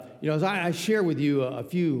As I share with you a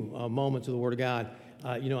few moments of the Word of God,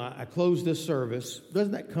 I close this service.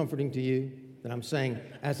 Isn't that comforting to you that I'm saying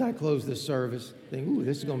as I close this service, think, ooh,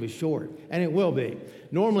 this is going to be short, and it will be.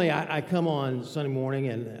 Normally, I come on Sunday morning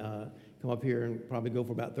and come up here and probably go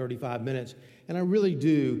for about 35 minutes, and I really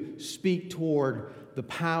do speak toward the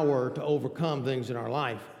power to overcome things in our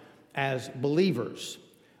life as believers.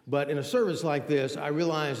 But in a service like this, I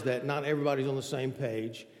realize that not everybody's on the same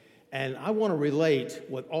page, and I want to relate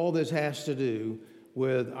what all this has to do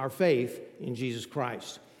with our faith in Jesus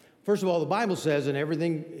Christ. First of all, the Bible says, in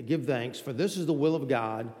everything give thanks, for this is the will of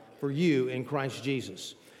God for you in Christ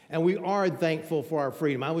Jesus. And we are thankful for our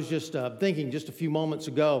freedom. I was just thinking just a few moments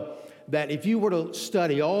ago that if you were to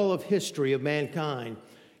study all of history of mankind,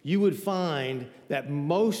 you would find that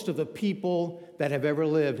most of the people that have ever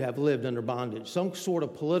lived have lived under bondage, some sort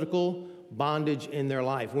of political bondage in their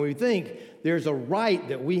life. When we think there's a right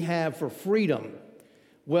that we have for freedom,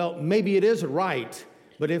 well, maybe it is a right,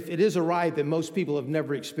 but if it is a right, then most people have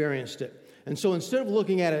never experienced it. And so instead of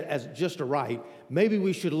looking at it as just a right, maybe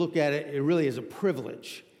we should look at it really as a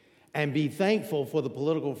privilege and be thankful for the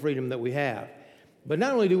political freedom that we have. But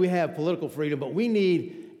not only do we have political freedom, but we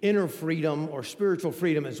need inner freedom or spiritual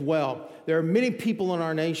freedom as well. There are many people in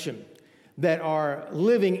our nation that are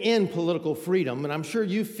living in political freedom, and I'm sure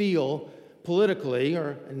you feel politically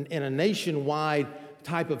or in a nationwide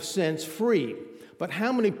type of sense free. But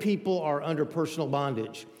how many people are under personal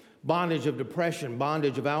bondage? Bondage of depression,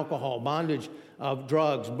 bondage of alcohol, bondage of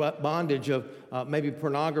drugs, bondage of maybe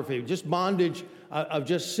pornography, just bondage of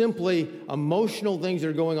just simply emotional things that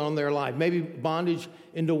are going on in their life, maybe bondage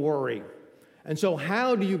into worry. And so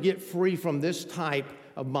how do you get free from this type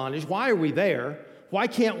of bondage? Why are we there? Why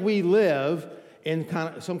can't we live in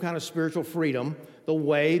some kind of spiritual freedom the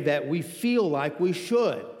way that we feel like we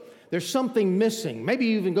should? There's something missing. Maybe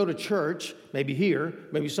you even go to church, maybe here,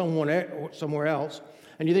 maybe somewhere else,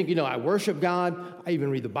 and you think, I worship God, I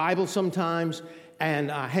even read the Bible sometimes,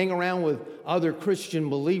 and I hang around with other Christian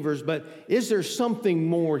believers, but is there something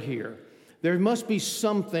more here? There must be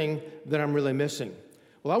something that I'm really missing.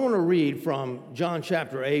 Well, I want to read from John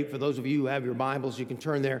chapter 8. For those of you who have your Bibles, you can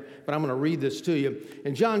turn there, but I'm going to read this to you.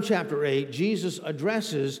 In John chapter 8, Jesus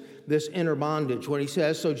addresses this inner bondage when he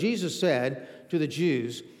says, so Jesus said to the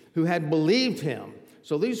Jews who had believed him,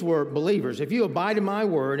 so these were believers, if you abide in my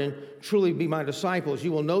word and truly be my disciples,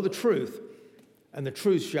 you will know the truth, and the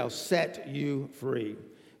truth shall set you free.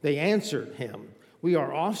 They answered him, we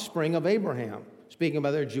are offspring of Abraham, speaking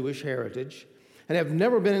about their Jewish heritage, and have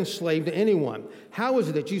never been enslaved to anyone. How is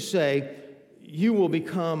it that you say you will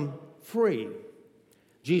become free?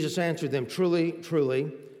 Jesus answered them, truly,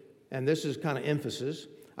 truly, and this is kind of emphasis,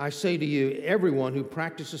 I say to you, everyone who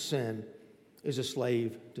practices sin is a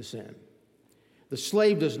slave to sin. The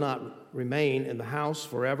slave does not remain in the house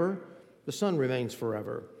forever. The son remains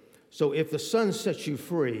forever. So if the son sets you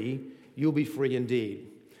free, you'll be free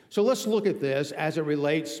indeed. So let's look at this as it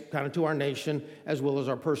relates kind of to our nation as well as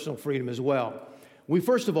our personal freedom as well.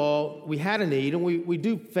 First of all, we had a need, and we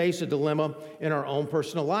do face a dilemma in our own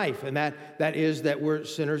personal life, and that is that we're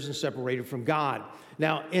sinners and separated from God.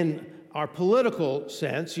 Now, in our political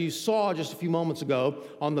sense, you saw just a few moments ago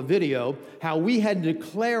on the video how we had to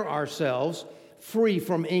declare ourselves free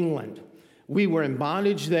from England. We were in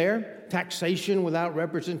bondage there, taxation without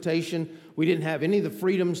representation. We didn't have any of the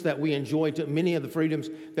freedoms that we enjoyed, many of the freedoms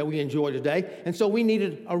that we enjoy today, and so we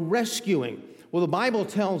needed a rescuing. Well, the Bible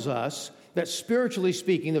tells us that spiritually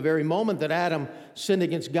speaking, the very moment that Adam sinned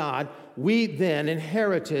against God, we then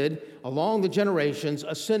inherited, along the generations,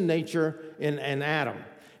 a sin nature in Adam.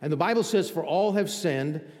 And the Bible says, for all have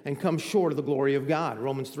sinned and come short of the glory of God,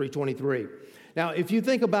 Romans 3:23. Now, if you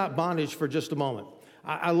think about bondage for just a moment,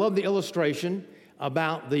 I love the illustration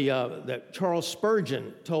about that Charles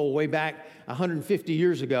Spurgeon told way back 150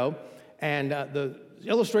 years ago, and the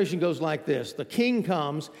illustration goes like this. The king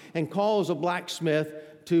comes and calls a blacksmith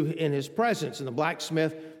in his presence, and the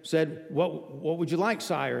blacksmith said, what would you like,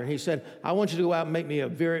 sire? And he said, I want you to go out and make me a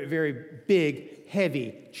very, very big,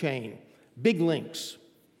 heavy chain, big links.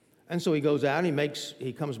 And so he goes out and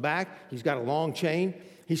he comes back, he's got a long chain.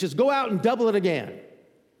 He says, go out and double it again.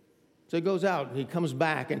 So he goes out and he comes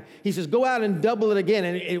back and he says, go out and double it again.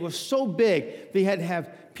 And it was so big, they had to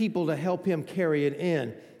have people to help him carry it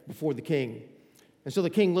in before the king. And so the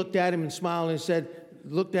king looked at him and smiled and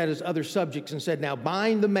looked at his other subjects and said, now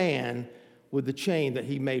bind the man with the chain that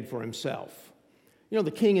he made for himself. The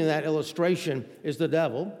king in that illustration is the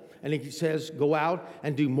devil. And he says, go out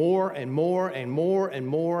and do more and more and more and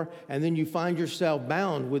more, and then you find yourself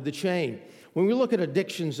bound with the chain. When we look at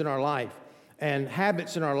addictions in our life, and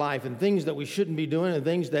habits in our life and things that we shouldn't be doing and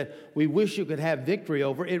things that we wish you could have victory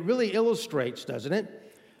over, it really illustrates, doesn't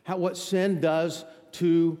it, what sin does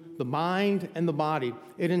to the mind and the body.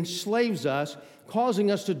 It enslaves us,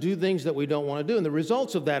 causing us to do things that we don't want to do. And the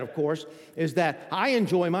results of that, of course, is that I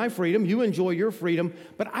enjoy my freedom, you enjoy your freedom,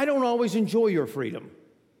 but I don't always enjoy your freedom.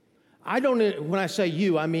 When I say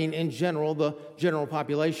you, I mean in general, the general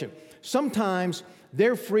population. Sometimes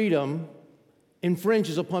their freedom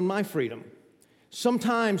infringes upon my freedom.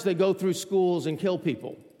 Sometimes they go through schools and kill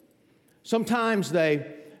people. Sometimes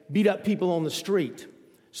they beat up people on the street.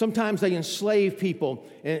 Sometimes they enslave people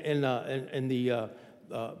in the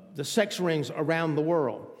sex rings around the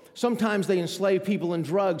world. Sometimes they enslave people in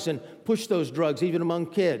drugs and push those drugs even among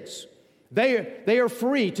kids. They are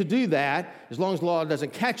free to do that as long as the law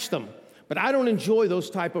doesn't catch them. But I don't enjoy those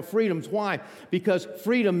type of freedoms. Why? Because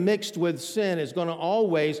freedom mixed with sin is going to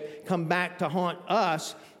always come back to haunt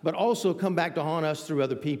us, but also come back to haunt us through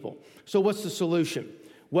other people. So what's the solution?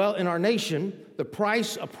 Well, in our nation, a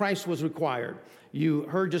price was required. You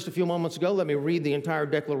heard just a few moments ago, let me read the entire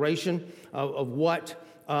declaration of what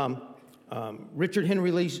Richard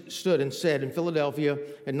Henry Lee stood and said in Philadelphia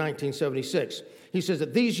in 1976. He says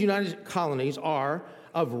that these United Colonies are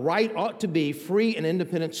of right ought to be free and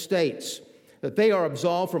independent states, that they are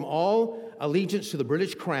absolved from all allegiance to the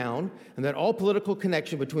British crown, and that all political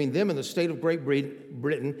connection between them and the state of Great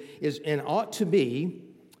Britain is and ought to be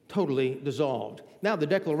totally dissolved. Now, the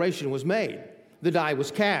declaration was made. The die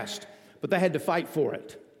was cast, but they had to fight for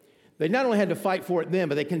it. They not only had to fight for it then,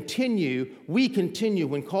 but we continue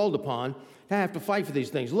when called upon to have to fight for these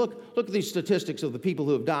things. Look at these statistics of the people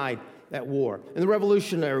who have died at war. In the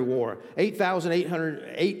Revolutionary War,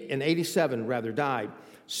 8,887 died.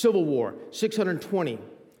 Civil War,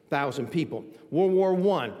 620,000 people. World War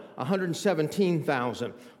I,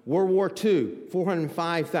 117,000. World War II,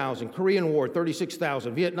 405,000. Korean War,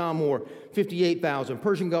 36,000. Vietnam War, 58,000.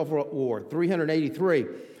 Persian Gulf War, 383.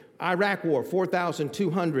 Iraq War,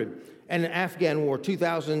 4,200. And Afghan War,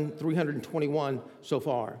 2,321 so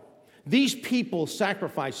far. These people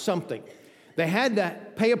sacrificed something. They had to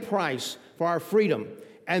pay a price for our freedom,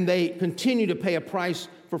 and they continue to pay a price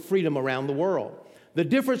for freedom around the world. The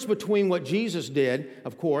difference between what Jesus did,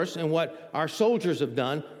 of course, and what our soldiers have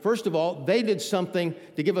done, first of all, they did something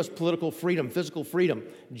to give us political freedom, physical freedom.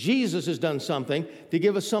 Jesus has done something to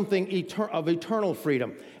give us something of eternal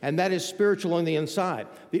freedom, and that is spiritual on the inside.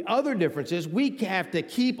 The other difference is we have to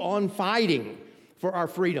keep on fighting for our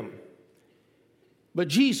freedom. But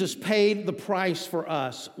Jesus paid the price for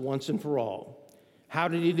us once and for all. How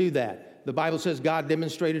did he do that? The Bible says God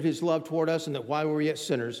demonstrated his love toward us, and that while we were yet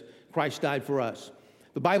sinners, Christ died for us.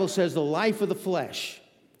 The Bible says the life of the flesh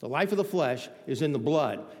is in the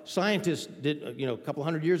blood. Scientists did, a couple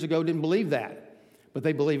hundred years ago didn't believe that, but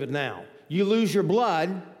they believe it now. You lose your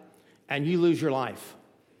blood and you lose your life.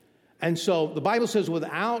 And so the Bible says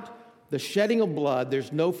without the shedding of blood,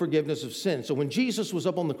 there's no forgiveness of sin. So when Jesus was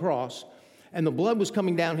up on the cross and the blood was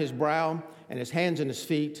coming down his brow and his hands and his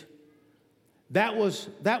feet, that was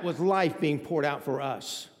life being poured out for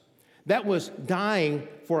us. That was dying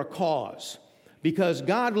for a cause. Because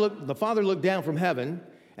the Father looked down from heaven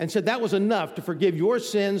and said that was enough to forgive your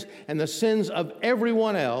sins and the sins of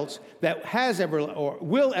everyone else that has ever or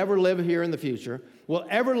will ever live here in the future, will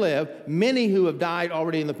ever live, many who have died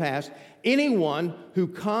already in the past. Anyone who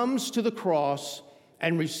comes to the cross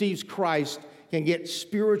and receives Christ can get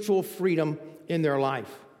spiritual freedom in their life.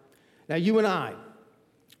 Now, you and I,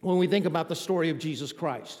 when we think about the story of Jesus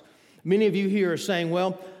Christ, many of you here are saying,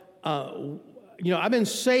 well, I've been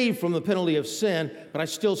saved from the penalty of sin, but I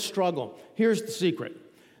still struggle. Here's the secret.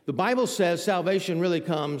 The Bible says salvation really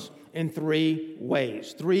comes in three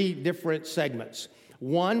ways, three different segments.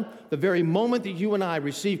 One, the very moment that you and I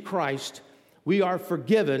receive Christ, we are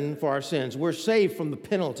forgiven for our sins. We're saved from the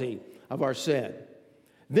penalty of our sin.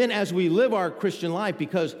 Then as we live our Christian life,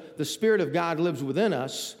 because the Spirit of God lives within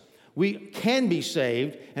us, we can be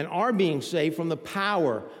saved and are being saved from the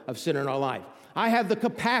power of sin in our life. I have the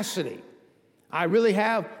capacity. I really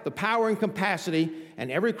have the power and capacity, and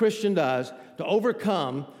every Christian does, to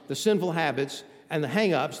overcome the sinful habits and the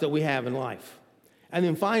hang-ups that we have in life. And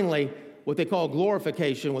then finally, what they call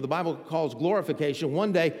glorification, what the Bible calls glorification,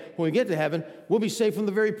 one day when we get to heaven, we'll be saved from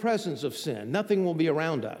the very presence of sin. Nothing will be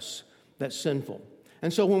around us that's sinful.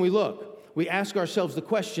 And so when we look, we ask ourselves the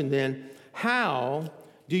question then, how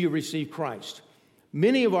do you receive Christ?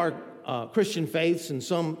 Many of our Christian faiths, and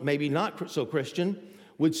some maybe not so Christian,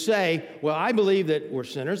 would say, well, I believe that we're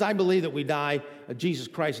sinners. I believe that we die, Jesus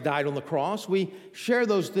Christ died on the cross. We share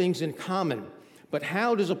those things in common. But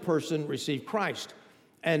how does a person receive Christ?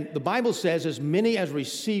 And the Bible says, as many as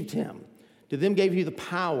received him, To them gave he the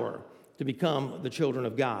power to become the children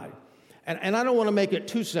of God. And I don't want to make it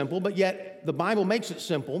too simple, but yet the Bible makes it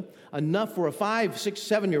simple enough for a 5, 6,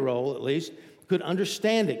 7-year-old at least could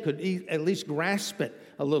understand it, could at least grasp it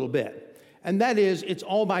a little bit. And that is, it's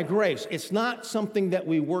all by grace. It's not something that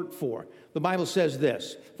we work for. The Bible says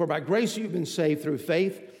this, "For by grace you've been saved through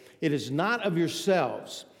faith. It is not of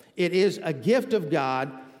yourselves. It is a gift of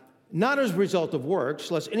God, not as a result of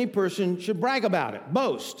works, lest any person should brag about it,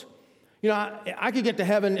 boast." You know, I could get to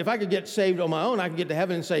heaven, if I could get saved on my own, I could get to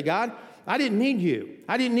heaven and say, "God, I didn't need you.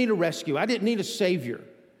 I didn't need a rescue. I didn't need a savior.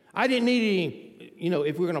 I didn't need any,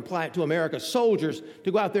 if we're going to apply it to America, soldiers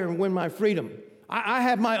to go out there and win my freedom. I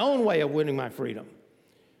have my own way of winning my freedom.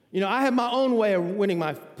 I have my own way of winning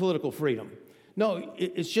my political freedom." No,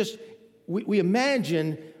 it's just, we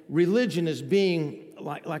imagine religion as being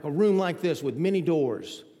like a room like this with many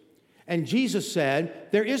doors. And Jesus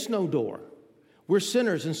said, there is no door. We're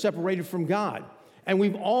sinners and separated from God. And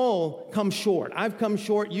we've all come short. I've come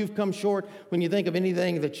short. You've come short. When you think of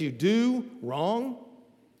anything that you do wrong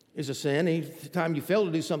is a sin. Any time you fail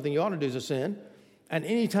to do something you ought to do is a sin. And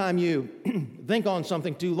any time you think on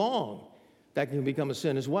something too long, that can become a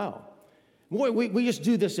sin as well. Boy, we just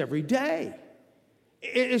do this every day.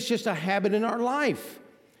 It's just a habit in our life.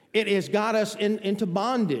 It has got us into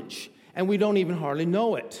bondage, and we don't even hardly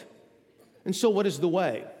know it. And so what is the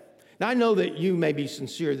way? Now, I know that you may be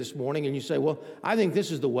sincere this morning, and you say, well, I think this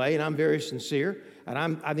is the way, and I'm very sincere,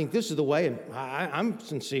 and I think this is the way, and I'm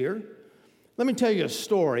sincere. Let me tell you a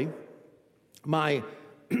story. My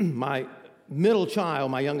middle child,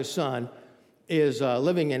 my youngest son, is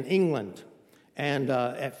living in England. And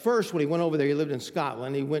at first, when he went over there, he lived in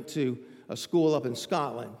Scotland. He went to a school up in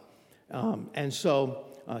Scotland, and so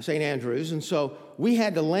St. Andrews. And so we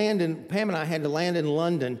had to Pam and I had to land in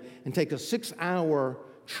London and take a 6-hour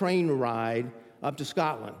train ride up to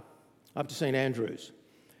Scotland, up to St. Andrews.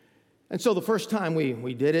 And so the first time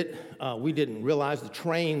we did it, we didn't realize the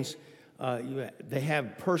trains, they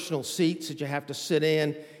have personal seats that you have to sit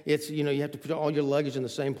in. It's, you have to put all your luggage in the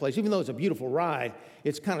same place. Even though it's a beautiful ride,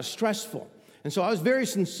 it's kind of stressful. And so I was very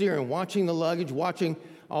sincere in watching the luggage, watching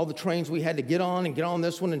all the trains we had to get on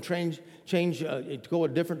this one and change to go a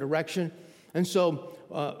different direction. And so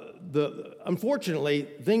unfortunately,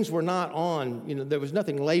 things were not on, there was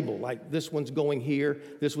nothing labeled, like this one's going here,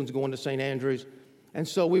 this one's going to St. Andrews. And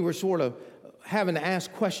so we were sort of having to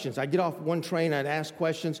ask questions. I'd get off one train, I'd ask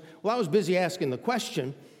questions. Well, I was busy asking the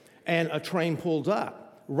question, and a train pulled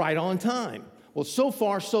up right on time. Well, so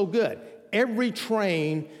far, so good. Every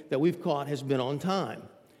train that we've caught has been on time.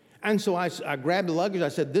 And so I grabbed the luggage, I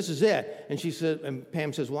said, this is it. And she said, and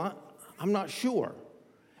Pam says, well, I'm not sure.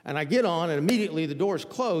 And I get on, and immediately the doors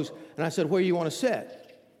close, and I said, where do you want to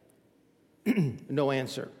sit? No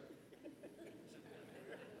answer.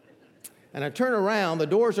 And I turn around, the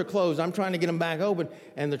doors are closed, I'm trying to get them back open,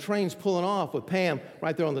 and the train's pulling off with Pam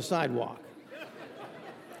right there on the sidewalk.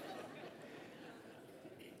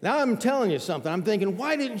 Now I'm telling you something, I'm thinking,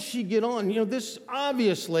 why didn't she get on? This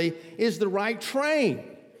obviously is the right train.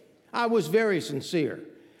 I was very sincere.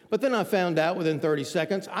 But then I found out within 30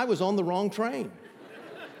 seconds, I was on the wrong train.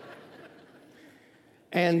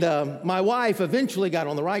 And my wife eventually got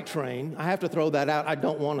on the right train. I have to throw that out. I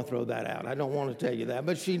don't want to throw that out. I don't want to tell you that.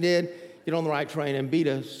 But she did get on the right train and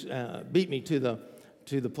beat me to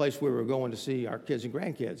the place where we were going to see our kids and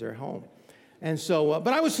grandkids, their home. And so,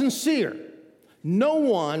 but I was sincere. No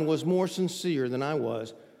one was more sincere than I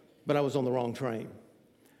was, but I was on the wrong train.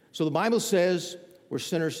 So the Bible says we're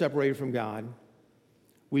sinners separated from God.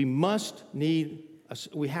 We have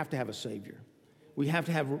to have a Savior. We have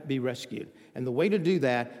to be rescued. And the way to do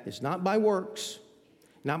that is not by works,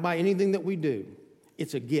 not by anything that we do.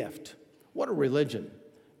 It's a gift. What a religion.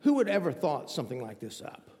 Who would ever thought something like this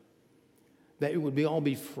up? That it would all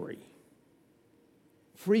be free.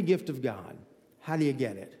 Free gift of God. How do you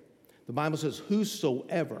get it? The Bible says,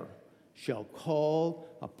 whosoever shall call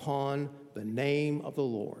upon the name of the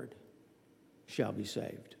Lord shall be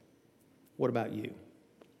saved. What about you?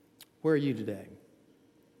 Where are you today?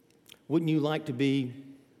 Wouldn't you like to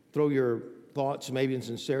throw your thoughts maybe in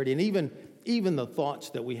sincerity? And even the thoughts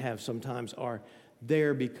that we have sometimes are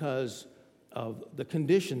there because of the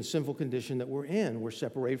sinful condition that we're in. We're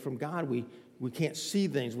separated from God. We can't see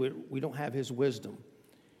things. We don't have His wisdom.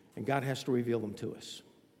 And God has to reveal them to us.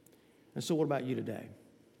 And so what about you today?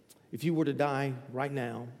 If you were to die right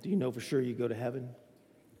now, do you know for sure you go to heaven?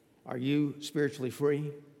 Are you spiritually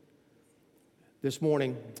free? This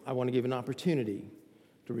morning, I want to give an opportunity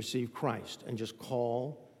to receive Christ and just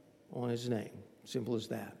call on His name. Simple as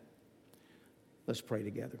that. Let's pray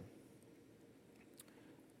together.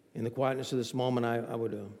 In the quietness of this moment, I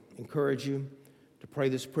would encourage you to pray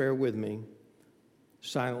this prayer with me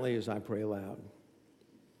silently as I pray aloud.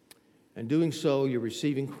 In doing so, you're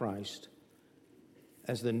receiving Christ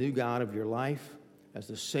as the new God of your life, as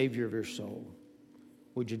the Savior of your soul.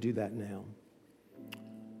 Would you do that now?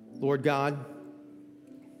 Lord God,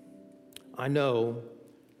 I know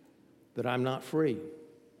that I'm not free,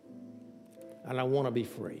 and I want to be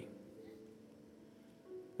free.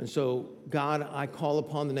 And so, God, I call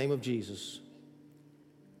upon the name of Jesus,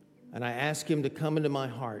 and I ask him to come into my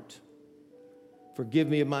heart, forgive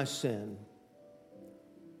me of my sin,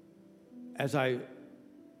 as I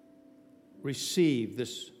receive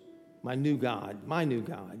this, my new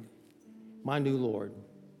Lord,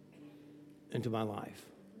 into my life.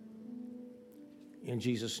 In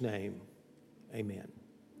Jesus' name, amen.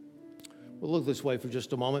 We'll look this way for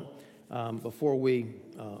just a moment before we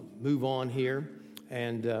move on here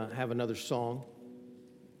and have another song.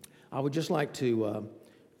 I would just like to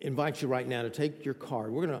invite you right now to take your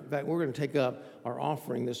card. We're going to take up our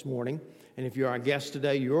offering this morning. And if you're our guest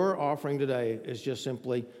today, your offering today is just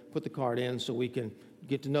simply put the card in so we can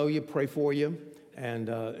get to know you, pray for you.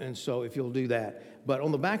 And so if you'll do that. But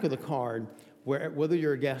on the back of the card, whether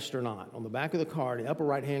you're a guest or not, on the back of the card, in the upper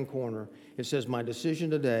right-hand corner, it says, "My decision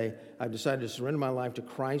today, I've decided to surrender my life to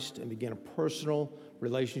Christ and begin a personal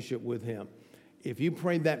relationship with him." If you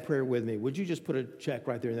prayed that prayer with me, would you just put a check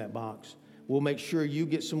right there in that box? We'll make sure you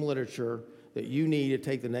get some literature that you need to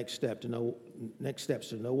take the next steps to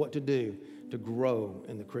know what to do to grow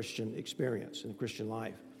in the Christian experience, in the Christian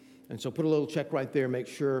life. And so put a little check right there. Make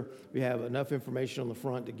sure we have enough information on the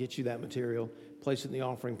front to get you that material. Place it in the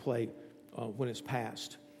offering plate when it's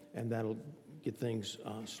passed, and that'll get things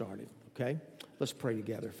started, okay? Let's pray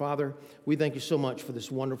together. Father, we thank you so much for this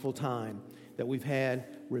wonderful time that we've had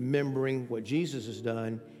remembering what Jesus has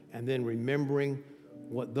done and then remembering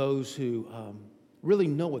what those who really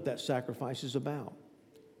know what that sacrifice is about.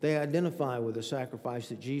 They identify with the sacrifice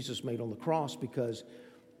that Jesus made on the cross because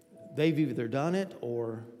they've either done it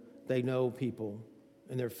or they know people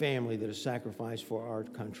in their family that have sacrificed for our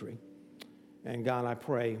country. And God, I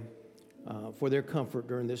pray for their comfort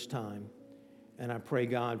during this time. And I pray,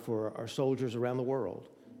 God, for our soldiers around the world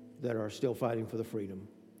that are still fighting for the freedom.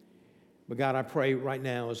 But God, I pray right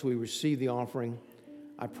now as we receive the offering,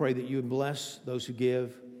 I pray that you would bless those who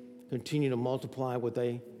give, continue to multiply what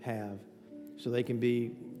they have so they can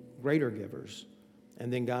be greater givers.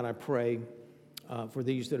 And then, God, I pray for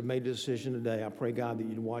these that have made the decision today. I pray, God, that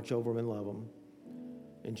you'd watch over them and love them.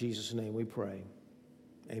 In Jesus' name we pray.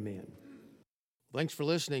 Amen. Thanks for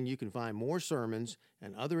listening. You can find more sermons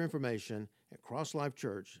and other information at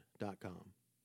crosslifechurch.com.